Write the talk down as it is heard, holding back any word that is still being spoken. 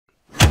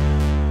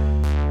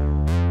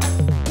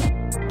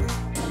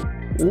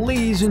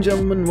Ladies and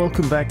gentlemen,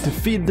 welcome back to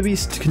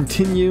FTB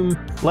Continuum.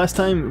 Last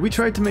time we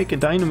tried to make a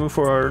dynamo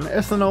for our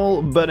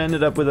ethanol, but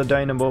ended up with a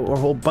dynamo, or a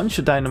whole bunch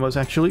of dynamos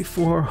actually,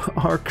 for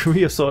our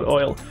creosote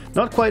oil.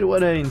 Not quite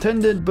what I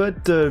intended,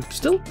 but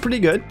still pretty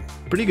good.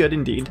 Pretty good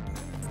indeed.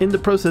 In the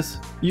process,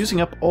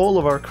 using up all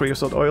of our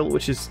creosote oil,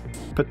 which is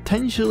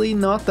potentially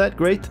not that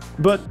great,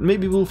 but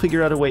maybe we'll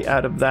figure out a way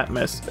out of that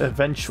mess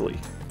eventually.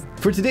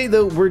 For today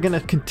though, we're gonna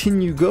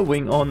continue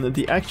going on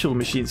the actual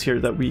machines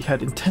here that we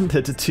had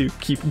intended to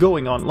keep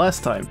going on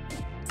last time.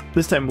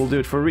 This time we'll do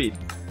it for Reed.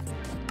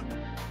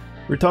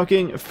 We're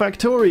talking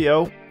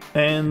Factorio,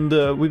 and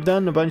we've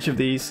done a bunch of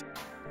these.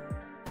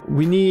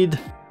 We need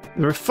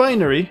the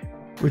refinery,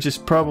 which is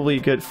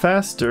probably get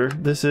faster.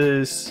 This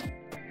is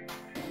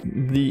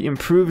the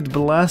improved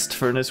blast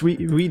furnace.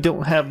 We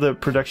don't have the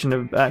production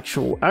of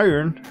actual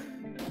iron,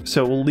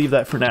 so we'll leave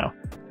that for now.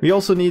 We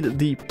also need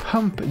the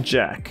pump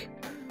jack.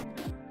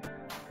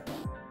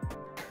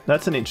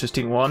 That's an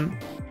interesting one.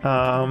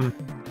 So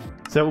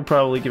that will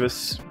probably give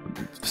us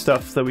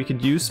stuff that we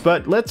could use,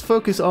 but let's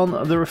focus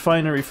on the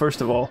refinery first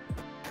of all.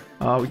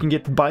 We can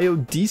get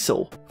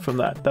biodiesel from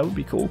that. That would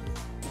be cool.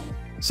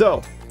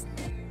 So,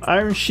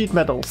 iron sheet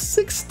metal,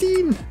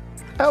 16!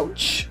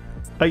 Ouch!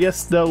 I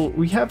guess though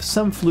we have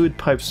some fluid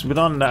pipes, but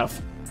not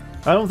enough.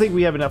 I don't think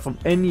we have enough of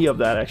any of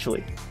that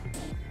actually.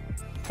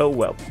 Oh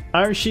well.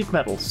 Iron sheet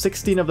metal,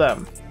 16 of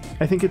them.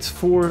 I think it's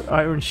 4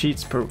 iron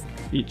sheets per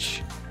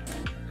each.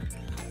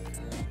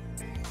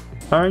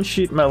 Iron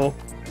sheet metal,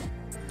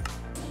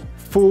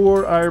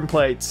 4 iron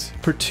plates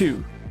per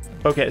 2.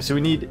 Okay, so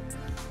we need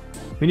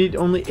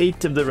only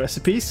 8 of the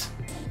recipes.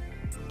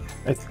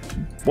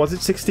 Was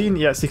it 16?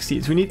 Yeah,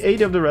 16. So we need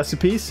 8 of the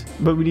recipes,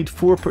 but we need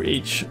 4 per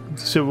each.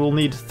 So we'll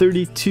need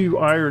 32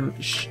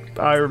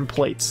 iron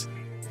plates.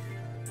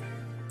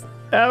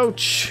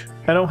 Ouch!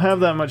 I don't have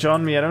that much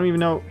on me. I don't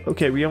even know.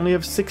 Okay, we only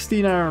have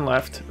 16 iron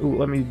left. Ooh,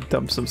 let me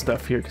dump some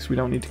stuff here because we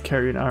don't need to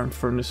carry an iron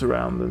furnace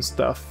around and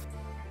stuff.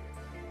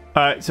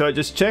 Alright, so I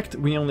just checked.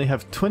 We only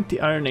have 20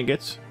 iron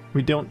ingots.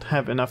 We don't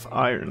have enough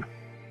iron,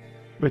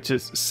 which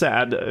is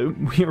sad.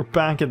 We are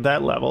back at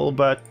that level,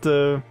 but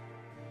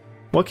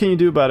what can you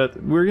do about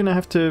it? We're gonna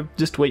have to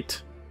just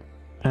wait.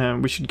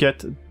 We should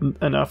get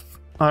enough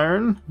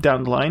iron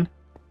down the line.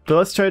 But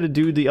let's try to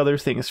do the other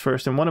things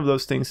first, and one of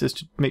those things is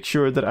to make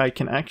sure that I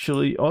can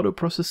actually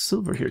auto-process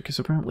silver here, because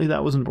apparently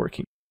that wasn't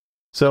working.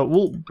 So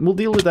we'll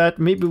deal with that.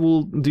 Maybe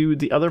we'll do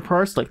the other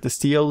parts, like the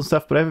steel and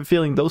stuff, but I have a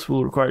feeling those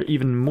will require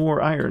even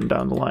more iron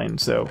down the line,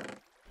 so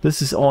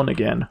this is on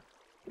again.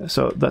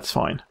 So that's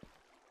fine.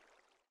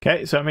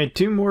 Okay, so I made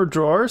 2 more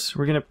drawers.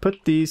 We're gonna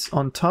put these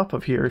on top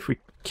of here if we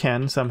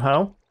can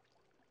somehow.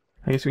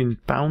 I guess we can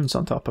bounce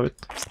on top of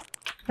it.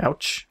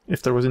 Ouch,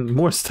 if there wasn't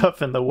more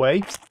stuff in the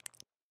way.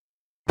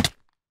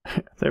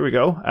 There we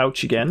go.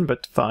 Ouch again,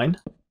 but fine.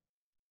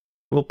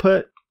 We'll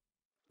put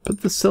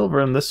the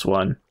silver in this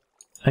one.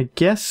 I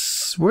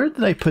guess, where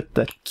did I put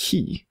that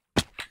key?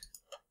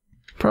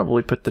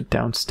 Probably put it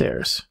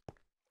downstairs.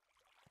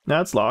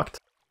 Now it's locked.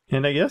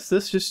 And I guess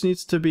this just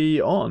needs to be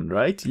on,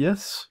 right?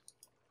 Yes.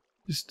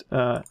 Just,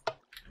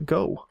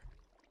 go.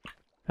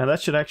 And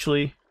that should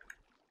actually...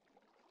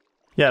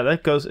 Yeah,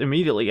 that goes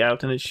immediately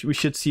out, and we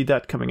should see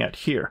that coming out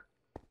here.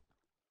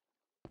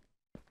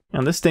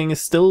 And this thing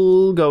is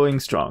still going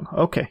strong.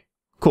 Okay,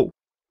 cool.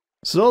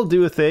 So I'll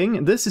do a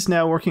thing. This is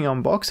now working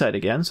on bauxite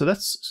again, so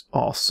that's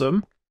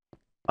awesome.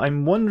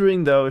 I'm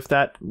wondering though if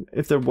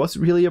there was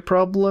really a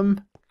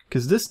problem,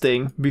 because this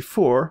thing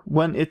before,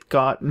 when it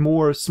got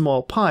more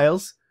small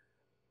piles,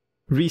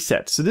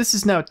 reset. So this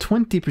is now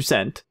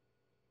 20%.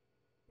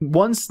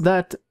 Once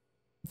that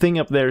thing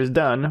up there is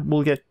done,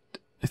 we'll get,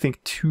 I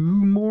think, 2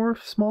 more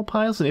small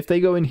piles, and if they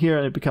go in here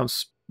and it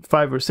becomes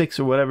 5 or 6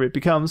 or whatever it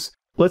becomes,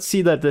 let's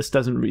see that this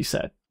doesn't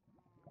reset.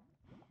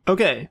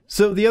 Okay,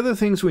 so the other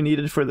things we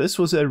needed for this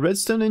was a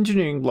redstone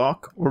engineering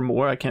block, or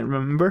more, I can't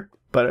remember,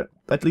 but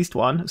at least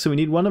 1. So we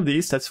need 1 of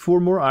these, that's 4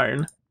 more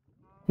iron.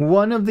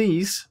 1 of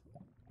these,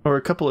 or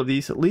a couple of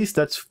these at least,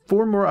 that's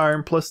 4 more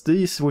iron plus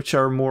these, which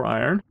are more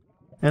iron.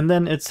 And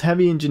then it's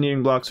heavy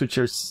engineering blocks, which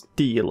are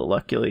steel,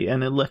 luckily,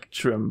 and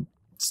electrum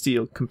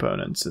steel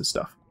components and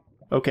stuff.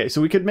 Okay,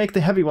 so we could make the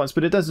heavy ones,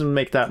 but it doesn't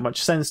make that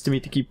much sense to me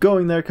to keep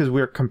going there, because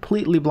we're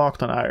completely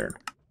blocked on iron.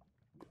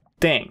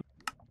 Dang.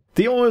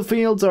 The oil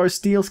fields are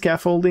steel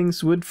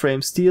scaffoldings, wood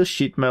frame, steel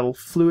sheet metal,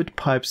 fluid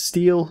pipes,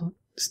 steel,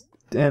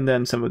 and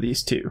then some of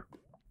these too.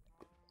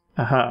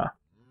 Aha.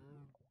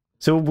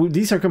 So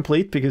these are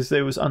complete because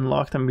they was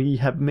unlocked and we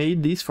have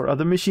made these for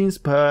other machines,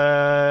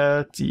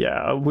 but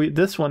yeah,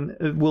 this one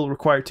will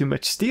require too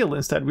much steel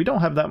instead. We don't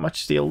have that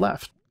much steel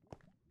left.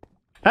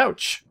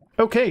 Ouch!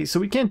 Okay, so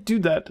we can't do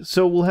that,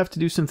 so we'll have to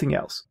do something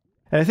else.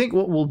 And I think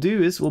what we'll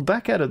do is we'll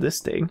back out of this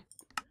thing.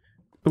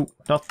 Oh,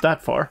 not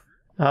that far.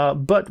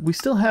 But we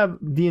still have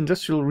the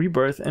industrial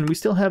rebirth, and we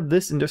still have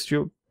this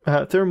industrial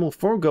thermal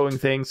foregoing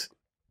things.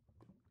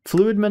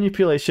 Fluid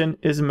manipulation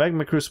is a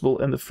magma crucible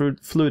and the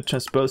fluid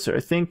transposer. I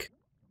think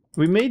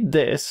we made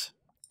this.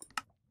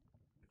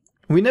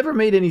 We never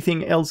made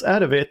anything else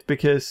out of it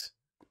because...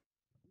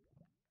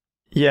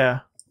 Yeah,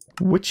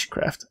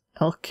 Witchcraft.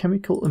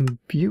 Alchemical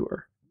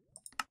imbuer.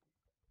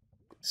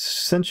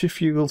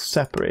 Centrifugal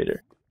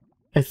separator.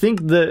 I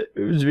think that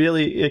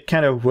it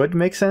kind of would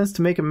make sense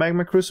to make a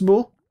magma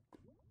crucible.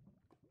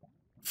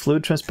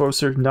 Fluid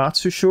transposer, not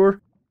so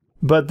sure.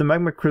 But the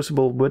magma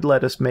crucible would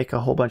let us make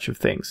a whole bunch of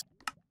things.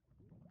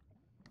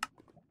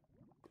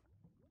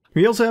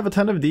 We also have a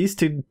ton of these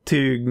to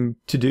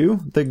do.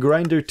 The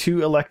Grinder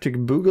 2 Electric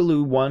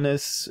Boogaloo one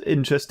is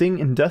interesting.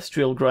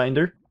 Industrial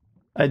Grinder.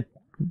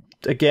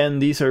 Again,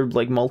 these are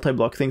like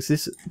multi-block things.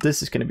 This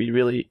is going to be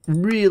really,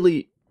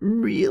 really,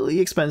 really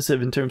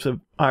expensive in terms of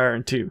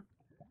iron too.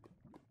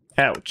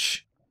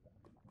 Ouch.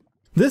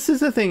 This is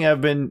the thing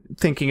I've been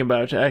thinking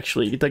about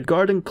actually. The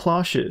garden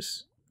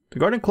cloches. The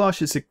garden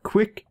cloche is a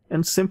quick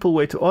and simple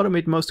way to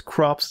automate most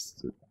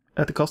crops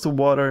at the cost of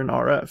water and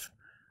RF.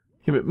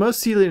 You put most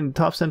seed in the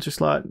top center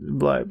slot,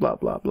 blah blah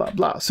blah blah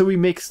blah. So we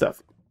make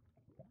stuff.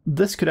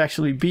 This could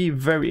actually be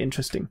very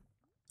interesting.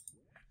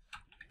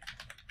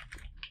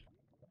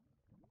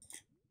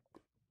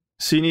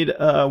 So you need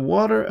a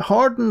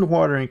hardened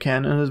watering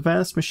can, an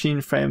advanced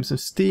machine frame, some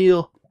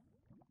steel,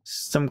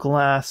 some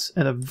glass,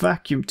 and a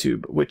vacuum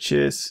tube, which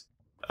is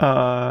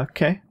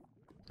okay.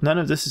 None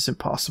of this is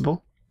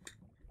impossible.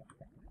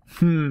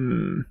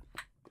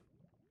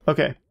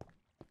 Okay.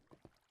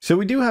 So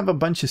we do have a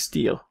bunch of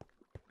steel.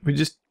 We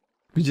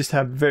just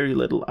have very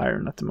little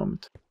iron at the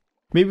moment.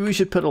 Maybe we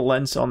should put a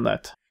lens on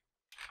that.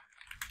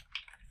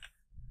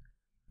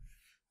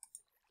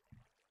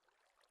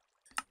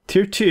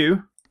 Tier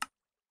 2.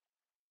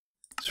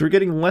 So we're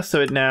getting less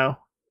of it now.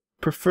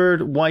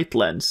 Preferred white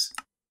lens.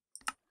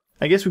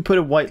 I guess we put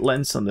a white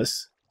lens on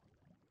this.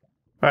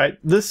 Alright,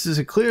 this is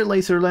a clear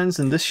laser lens,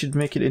 and this should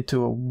make it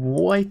into a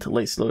white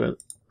laser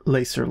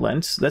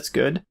lens. That's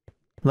good.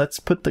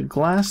 Let's put the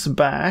glass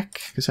back,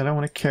 because I don't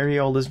want to carry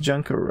all this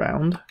junk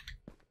around.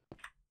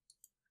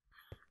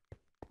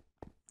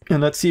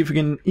 And let's see if we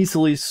can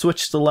easily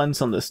switch the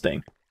lens on this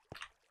thing.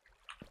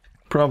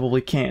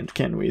 Probably can't,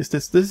 can we?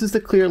 This is the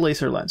clear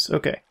laser lens.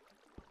 Okay.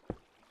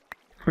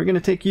 We're going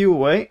to take you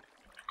away.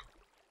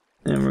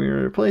 And we're going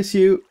to replace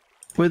you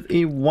with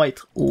a white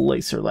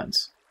laser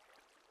lens.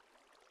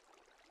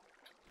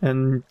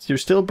 And you're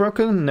still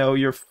broken? No,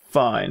 you're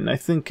fine. I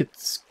think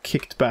it's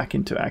kicked back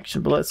into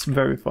action, but let's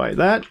verify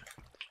that.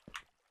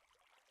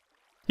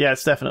 Yeah,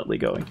 it's definitely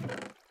going.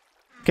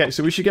 Okay,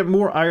 so we should get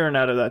more iron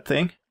out of that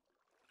thing.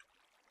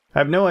 I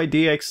have no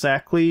idea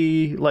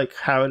exactly like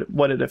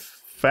what it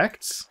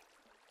affects.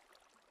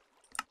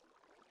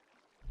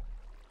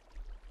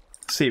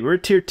 Let's see, we're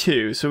tier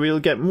 2, so we'll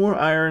get more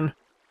iron.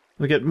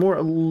 We'll get more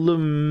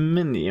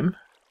aluminium.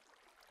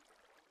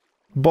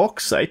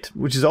 Bauxite,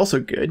 which is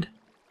also good.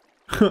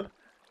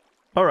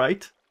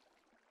 Alright.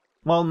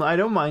 Well, I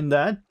don't mind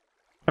that.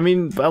 I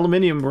mean,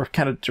 aluminium we're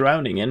kind of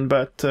drowning in,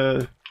 but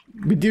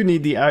we do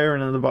need the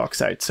iron and the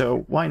bauxite,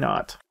 so why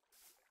not?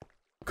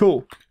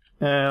 Cool.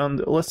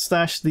 And let's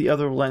stash the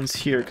other lens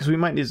here, because we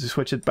might need to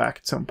switch it back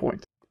at some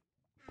point.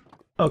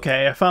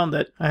 Okay, I found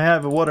it. I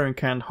have a watering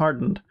can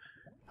hardened.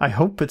 I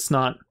hope it's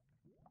not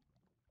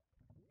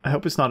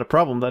a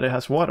problem that it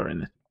has water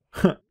in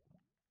it.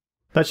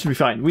 That should be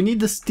fine. We need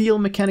the steel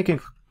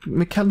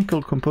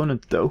mechanical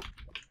component though.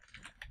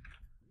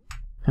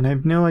 And I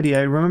have no idea.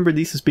 I remember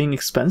these as being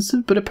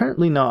expensive, but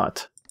apparently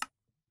not.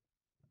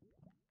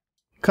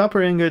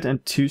 Copper ingot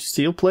and 2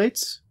 steel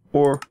plates,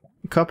 or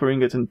copper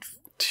ingot and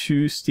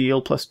 2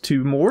 steel plus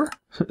 2 more.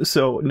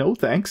 So no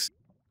thanks.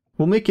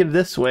 We'll make it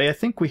this way. I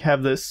think we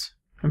have this.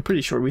 I'm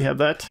pretty sure we have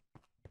that.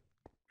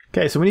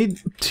 Okay, so we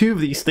need 2 of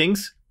these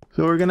things.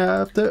 So we're gonna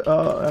have to...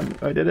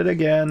 I did it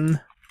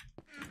again.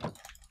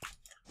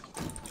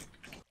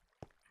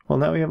 Well,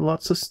 now we have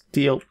lots of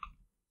steel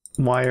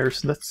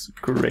wires. That's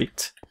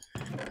great.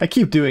 I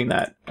keep doing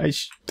that. I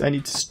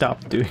need to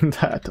stop doing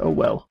that. Oh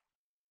well.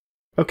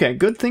 Okay,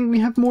 good thing we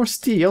have more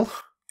steel.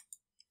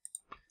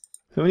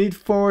 So we need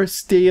 4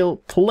 steel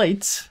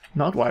plates.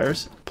 Not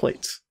wires,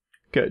 plates.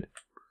 Good.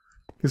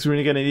 Because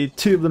we're gonna need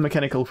 2 of the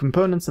mechanical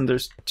components, and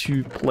there's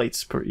 2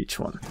 plates per each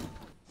one.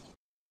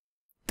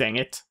 Dang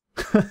it.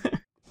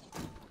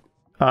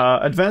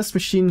 Advanced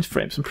machine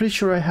frames. I'm pretty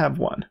sure I have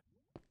 1.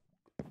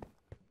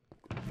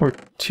 Or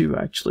 2,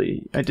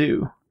 actually. I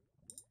do.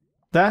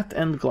 That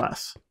and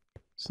glass.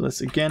 So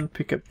let's again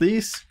pick up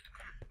these.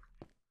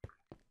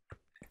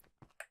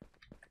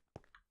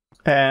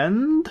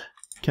 And...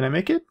 can I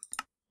make it?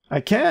 I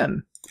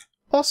can!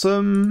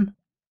 Awesome!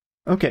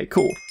 Okay,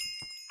 cool.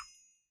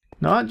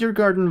 Not your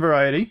garden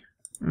variety.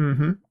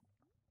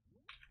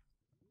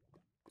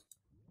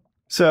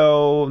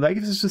 So that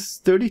gives us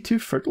just 32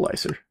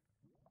 fertilizer.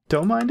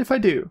 Don't mind if I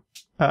do.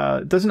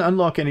 It doesn't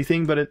unlock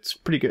anything, but it's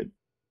pretty good.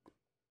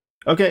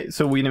 Okay,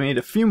 so we made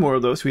a few more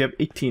of those. We have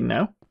 18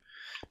 now.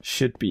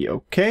 Should be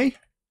okay.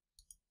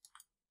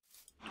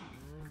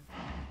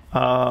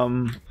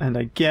 And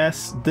I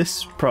guess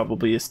this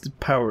probably is the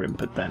power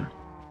input then.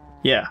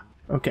 Yeah,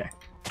 okay.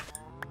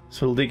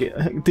 So we'll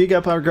dig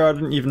up our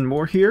garden even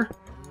more here.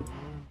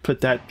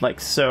 Put that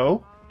like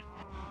so.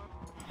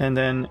 And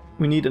then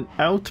we need an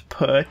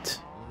output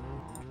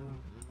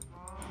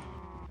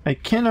I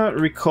cannot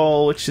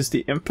recall which is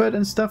the input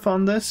and stuff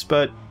on this,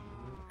 but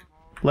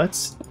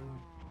let's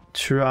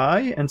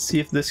try and see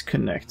if this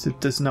connects. It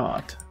does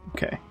not.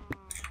 Okay.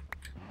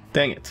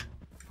 Dang it.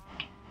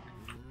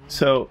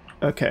 So,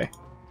 okay.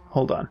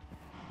 Hold on.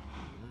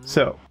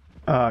 So,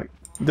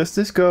 does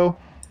this go?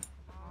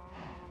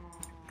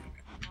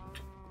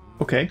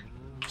 Okay.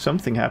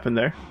 Something happened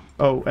there.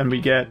 Oh, and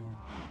we get...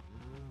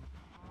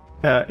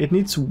 it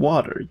needs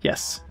water.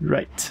 Yes,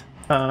 right.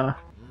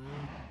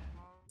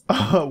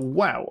 Oh,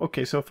 wow.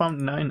 Okay, so I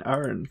found 9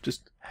 iron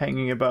just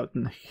hanging about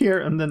in here,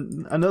 and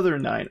then another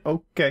 9.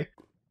 Okay.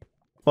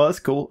 Well, that's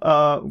cool.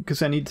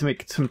 Because I need to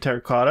make some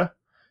terracotta.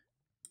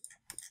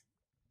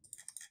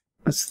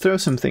 Let's throw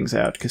some things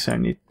out, because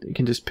you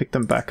can just pick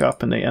them back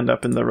up, and they end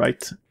up in the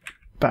right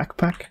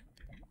backpack.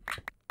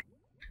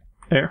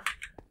 There.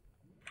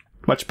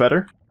 Much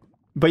better.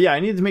 But yeah, I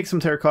need to make some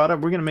terracotta.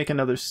 We're going to make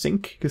another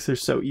sink, because they're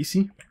so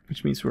easy.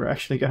 Which means we're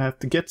actually going to have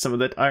to get some of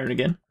that iron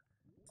again.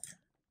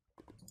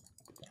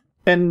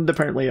 And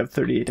apparently I have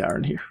 38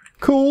 iron here.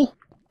 Cool!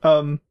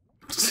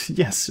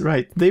 Yes,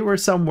 right. They were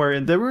somewhere,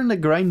 and they were in the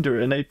grinder,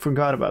 and I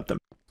forgot about them.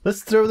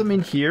 Let's throw them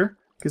in here,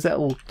 because that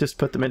will just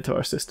put them into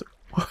our system.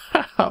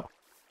 Wow!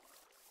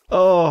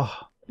 Oh,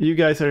 you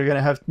guys are going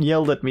to have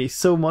yelled at me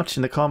so much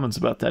in the comments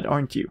about that,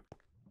 aren't you?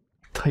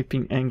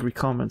 Typing angry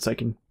comments, I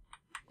can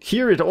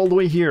hear it all the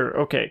way here.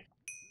 Okay.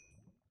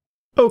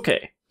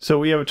 Okay, so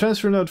we have a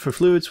transfer node for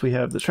fluids, we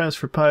have the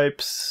transfer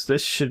pipes.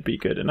 This should be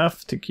good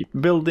enough to keep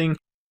building.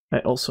 I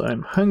also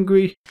am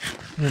hungry,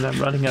 and I'm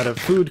running out of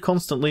food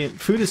constantly.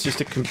 Food is just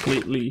a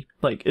completely,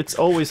 like, it's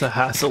always a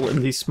hassle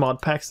in these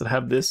mod packs that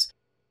have this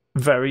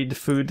varied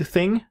food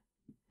thing.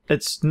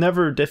 It's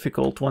never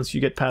difficult once you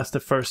get past the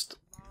first,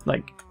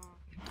 like,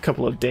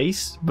 couple of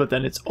days, but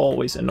then it's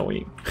always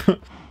annoying.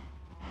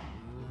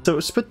 So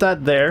let's put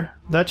that there.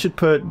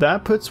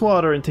 That puts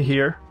water into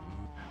here.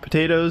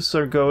 Potatoes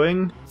are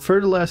going.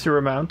 Fertilizer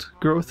amount.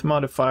 Growth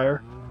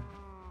modifier.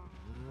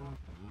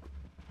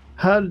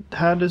 How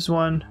does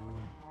one...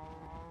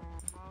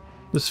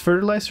 Does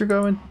fertilizer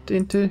go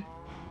into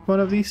one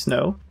of these?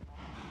 No.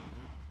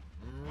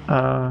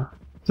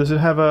 Does it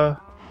have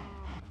a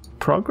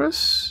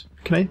progress?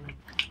 Can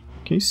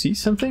you see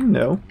something?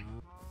 No.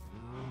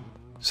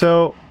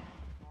 So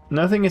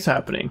nothing is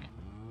happening.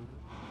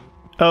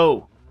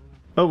 Oh,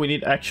 we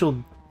need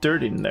actual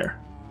dirt in there.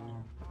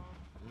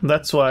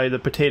 That's why the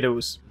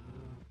potatoes...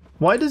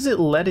 Why does it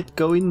let it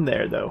go in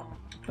there though?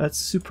 That's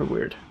super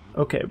weird.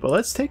 Okay, but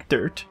let's take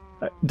dirt.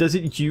 Does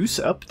it use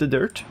up the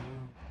dirt?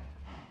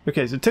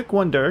 Okay, so it took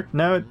 1 dirt.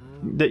 Now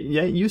it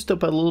used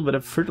up a little bit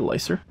of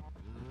fertilizer.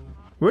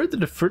 Where did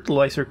the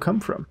fertilizer come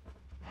from?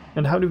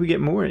 And how do we get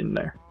more in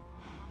there?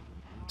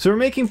 So we're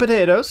making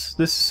potatoes.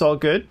 This is all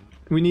good.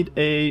 We need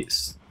a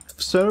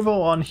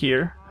servo on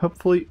here.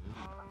 Hopefully...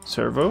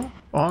 Servo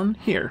on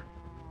here.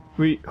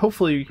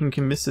 Hopefully we can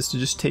convince this to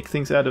just take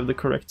things out of the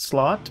correct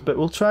slot, but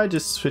we'll try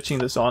just switching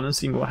this on and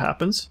seeing what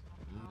happens.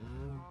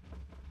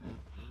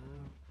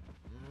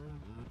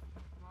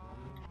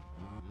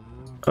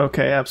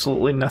 Okay,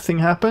 absolutely nothing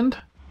happened.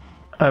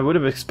 I would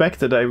have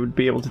expected I would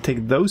be able to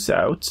take those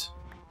out.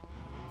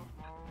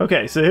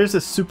 Okay, so here's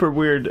a super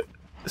weird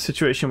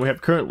situation we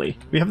have currently.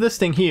 We have this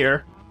thing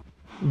here,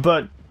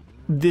 but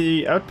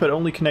the output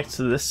only connects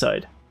to this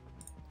side.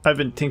 I've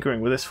been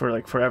tinkering with this for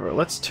like forever.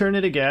 Let's turn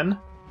it again.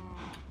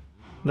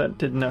 That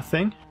did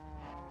nothing.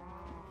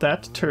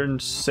 That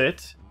turns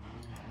it.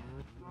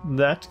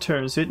 That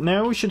turns it.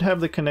 Now we should have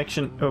the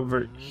connection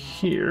over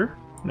here.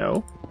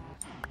 No.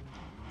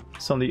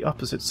 It's on the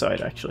opposite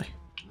side, actually.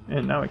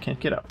 And now I can't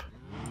get up.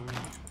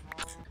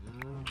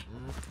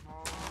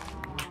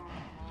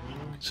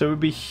 So it would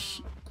be...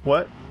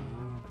 What?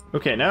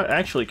 Okay, now it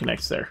actually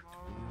connects there.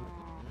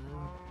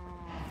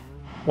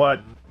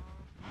 What?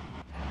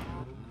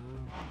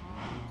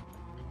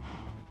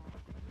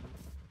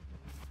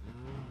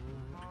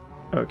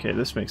 Okay,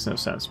 this makes no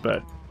sense,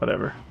 but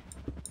whatever.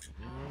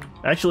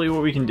 Actually,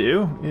 what we can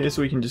do is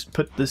we can just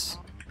put this...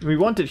 We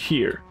want it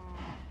here.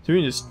 So we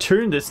can just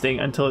turn this thing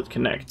until it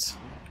connects.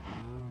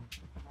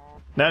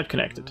 Now it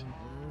connected.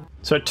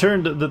 So I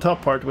turned the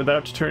top part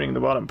without turning the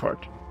bottom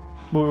part.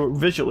 Well,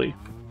 visually,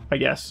 I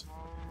guess.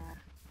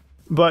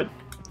 But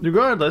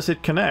regardless,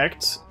 it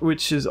connects,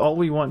 which is all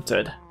we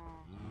wanted.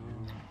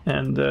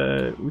 And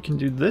we can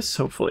do this,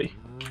 hopefully.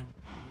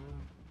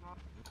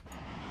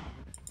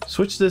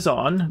 Switch this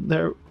on.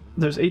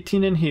 There's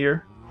 18 in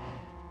here.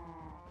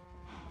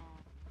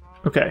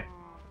 Okay,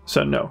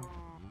 so no.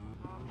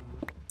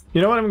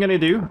 You know what I'm gonna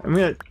do? I'm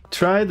gonna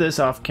try this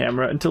off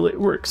camera until it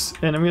works,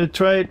 and I'm gonna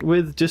try it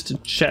with just a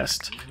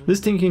chest. This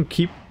thing can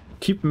keep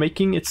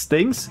making its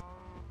things,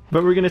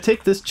 but we're gonna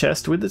take this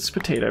chest with its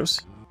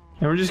potatoes,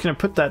 and we're just gonna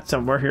put that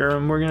somewhere here,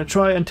 and we're gonna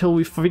try until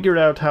we figure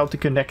out how to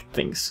connect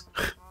things.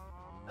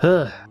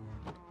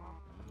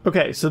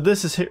 Okay, so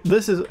this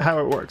is how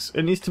it works.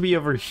 It needs to be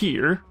over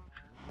here,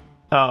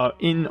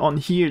 on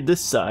here, this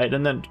side,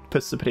 and then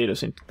puts the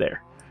potatoes into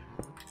there.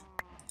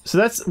 So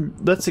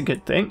that's a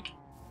good thing.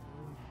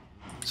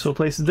 So we'll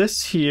place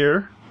this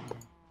here.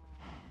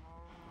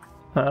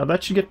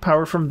 That should get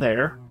power from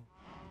there.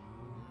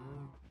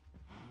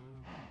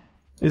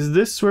 Is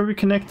this where we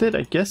connected?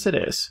 I guess it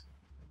is.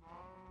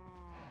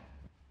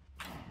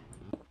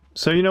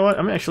 So you know what?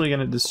 I'm actually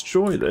going to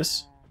destroy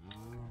this.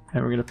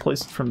 And we're going to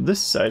place it from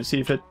this side, see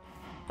if it...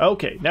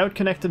 Okay, now it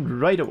connected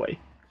right away.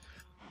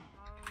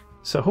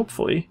 So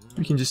hopefully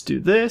we can just do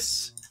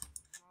this.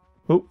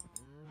 Oh,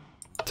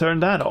 turn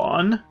that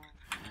on.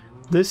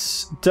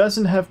 This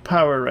doesn't have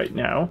power right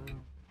now.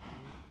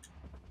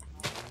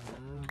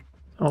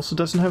 Also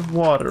doesn't have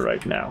water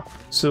right now.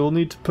 So we'll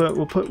need to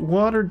we'll put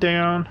water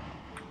down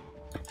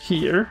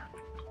here.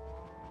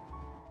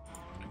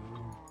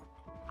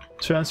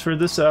 Transfer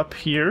this up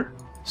here.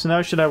 So now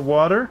it should have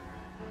water.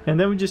 And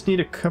then we just need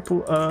a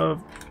couple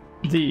of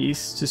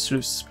these to sort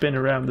of spin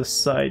around the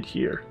side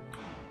here.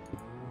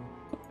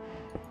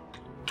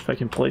 If I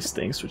can place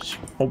things, which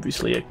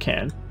obviously I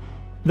can.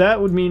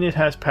 That would mean it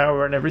has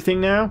power and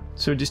everything now.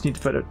 So we just need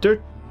to put a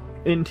dirt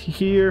in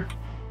here.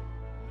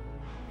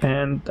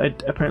 And I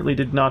apparently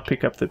did not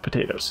pick up the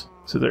potatoes.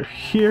 So they're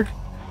here.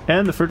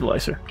 And the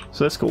fertilizer.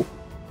 So that's cool.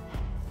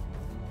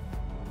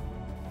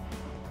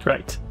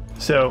 Right.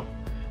 So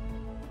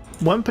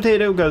one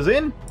potato goes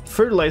in.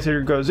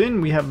 Fertilizer goes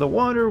in. We have the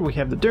water. We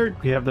have the dirt.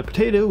 We have the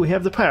potato. We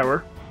have the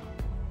power.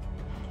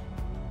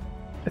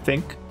 I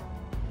think.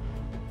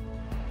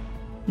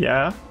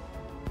 Yeah.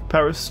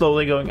 Power is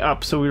slowly going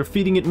up. So we're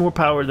feeding it more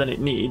power than it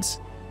needs.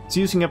 It's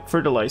using up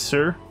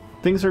fertilizer.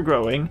 Things are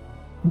growing.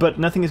 But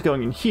nothing is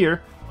going in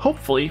here.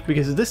 Hopefully,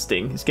 because this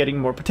thing is getting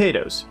more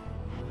potatoes.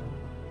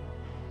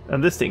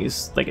 And this thing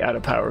is, like, out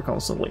of power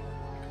constantly.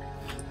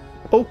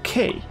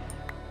 Okay.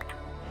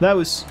 That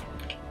was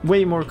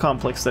way more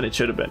complex than it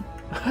should have been.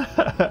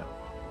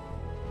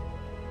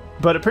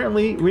 But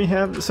apparently we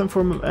have some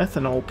form of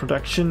ethanol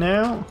production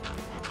now.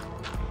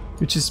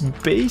 Which is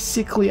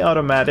basically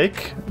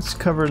automatic. Let's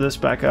cover this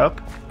back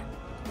up.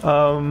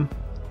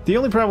 The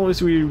only problem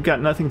is we've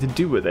got nothing to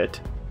do with it.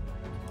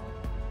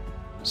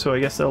 So I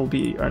guess that'll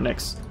be our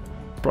next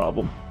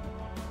problem.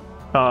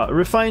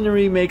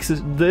 Refinery makes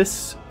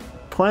this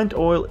plant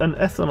oil and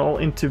ethanol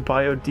into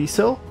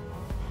biodiesel.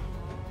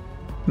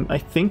 I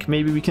think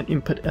maybe we can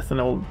input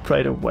ethanol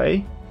right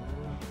away.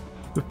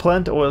 The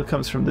plant oil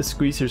comes from the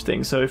squeezers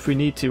thing, so if we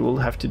need to, we'll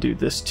have to do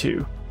this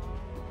too.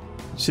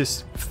 It's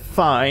just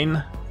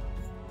fine,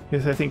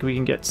 because I think we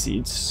can get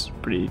seeds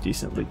pretty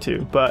decently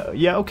too. But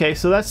yeah, okay,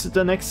 so that's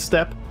the next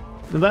step.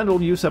 And that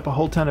will use up a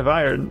whole ton of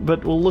iron,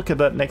 but we'll look at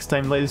that next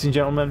time, ladies and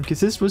gentlemen,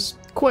 because this was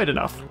quite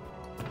enough.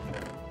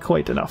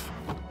 Quite enough.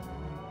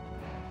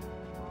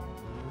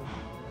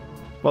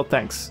 Well,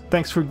 thanks.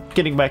 Thanks for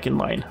getting back in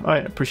line. I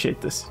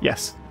appreciate this.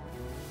 Yes.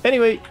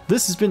 Anyway,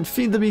 this has been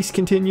Feed the Beast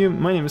Continuum.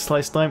 My name is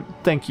slicedlime.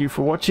 Thank you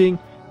for watching,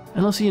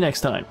 and I'll see you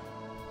next time.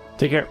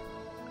 Take care.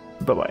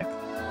 Bye-bye.